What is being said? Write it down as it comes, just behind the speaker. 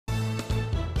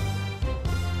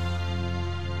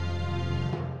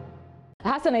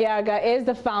Hassan Ayarga is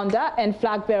the founder and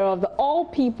flag bearer of the All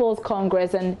People's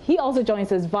Congress, and he also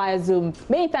joins us via Zoom.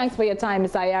 Many thanks for your time,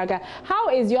 Mr. Ayarga. How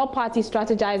is your party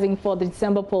strategizing for the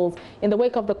December polls in the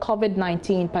wake of the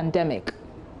COVID-19 pandemic?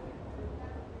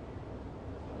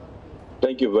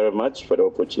 Thank you very much for the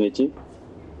opportunity.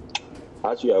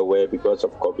 As you are aware, because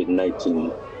of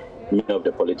COVID-19, many of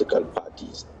the political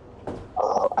parties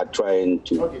are trying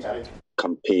to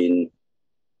campaign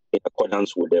in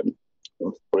accordance with the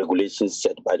regulations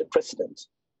set by the president.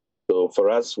 So for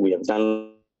us, we have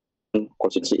done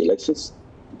constituency elections.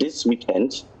 This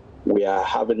weekend, we are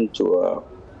having to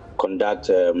conduct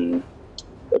a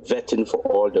vetting for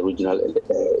all the regional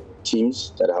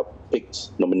teams that have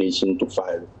picked nomination to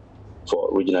file for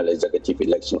regional executive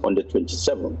election on the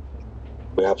 27th.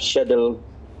 We have scheduled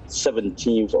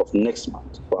 17th of next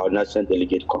month for our National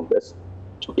Delegate Congress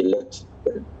to elect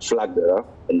the flag bearer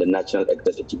and the national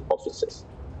executive officers.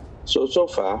 So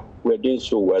far, we're doing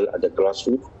so well at the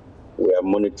grassroots. We are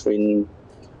monitoring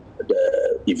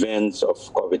the events of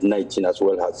COVID-19 as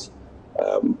well as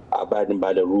abiding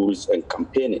by the rules and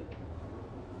campaigning.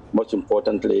 Most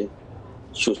importantly,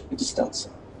 social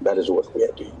distancing. That is what we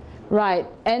are doing. Right.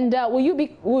 And will you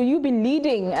be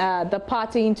leading the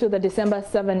party into the December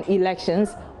 7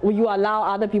 elections? Will you allow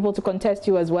other people to contest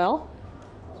you as well,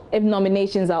 if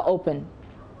nominations are open?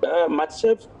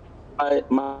 Myself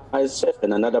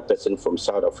and another person from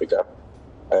South Africa,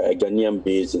 a Ghanaian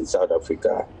based in South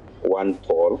Africa, one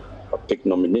Paul, pick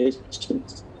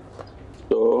nominations.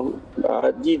 So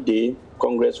this day,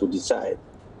 Congress will decide.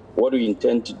 What we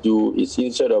intend to do is,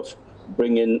 instead of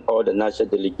bringing all the national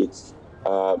delegates,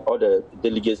 all the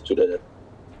delegates to the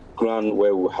ground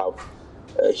where we have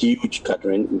a huge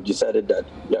gathering, we decided that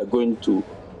we are going to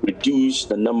reduce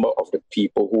the number of the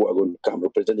people who are going to come,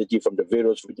 representatives from the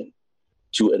various regions,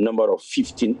 to a number of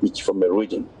 15 each from a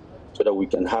region, so that we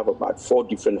can have about 4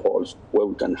 different halls where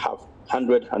we can have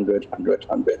 100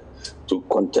 to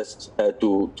contest,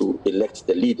 to elect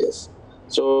the leaders.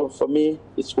 So for me,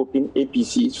 it's open.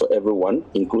 APC is for everyone,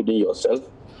 including yourself,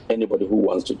 anybody who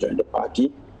wants to join the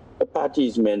party. The party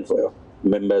is meant for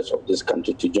members of this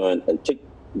country to join and take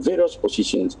various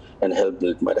positions and help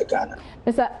build Mother Ghana.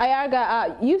 Mr.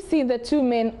 Ayarga, you've seen the two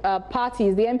main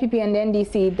parties, the NPP and the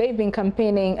NDC, they've been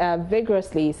campaigning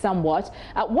vigorously somewhat.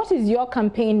 What is your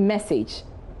campaign message?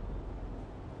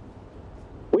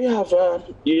 We have, the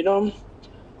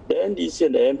NDC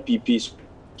and the NPP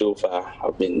so far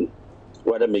have been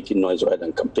rather making noise rather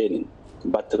than campaigning,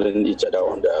 battling each other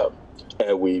on the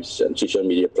airwaves and social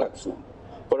media platform.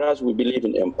 For us, we believe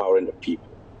in empowering the people.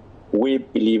 We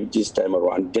believe this time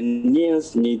around,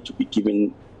 Ghanaians need to be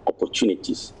given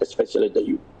opportunities, especially the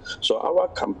youth. So our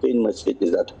campaign message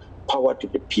is that power to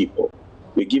the people.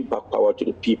 We give back power to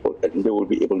the people and they will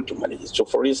be able to manage it. So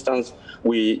for instance,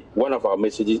 one of our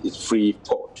messages is free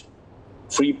port.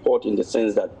 Free port in the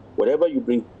sense that whatever you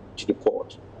bring to the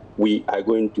port, we are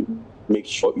going to make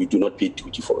sure you do not pay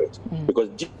duty for it. Because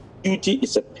duty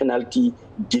is a penalty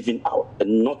given out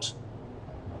and not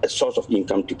a source of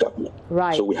income to government.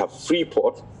 Right. So we have free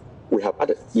port, we have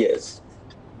other, yes.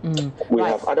 We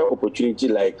have other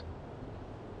opportunities like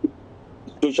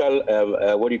social,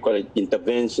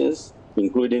 interventions,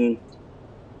 including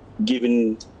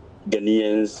giving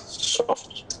Ghanaians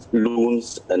soft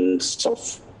loans and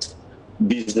soft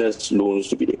business loans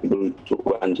to be able to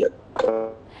run their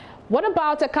car. What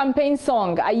about a campaign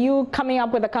song? Are you coming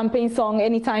up with a campaign song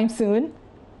anytime soon?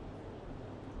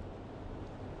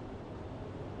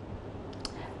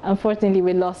 Unfortunately,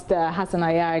 we lost Hassan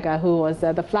Ayarga, who was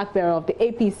the flag bearer of the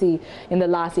APC in the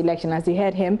last election. As you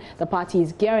heard him, the party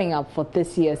is gearing up for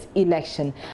this year's election.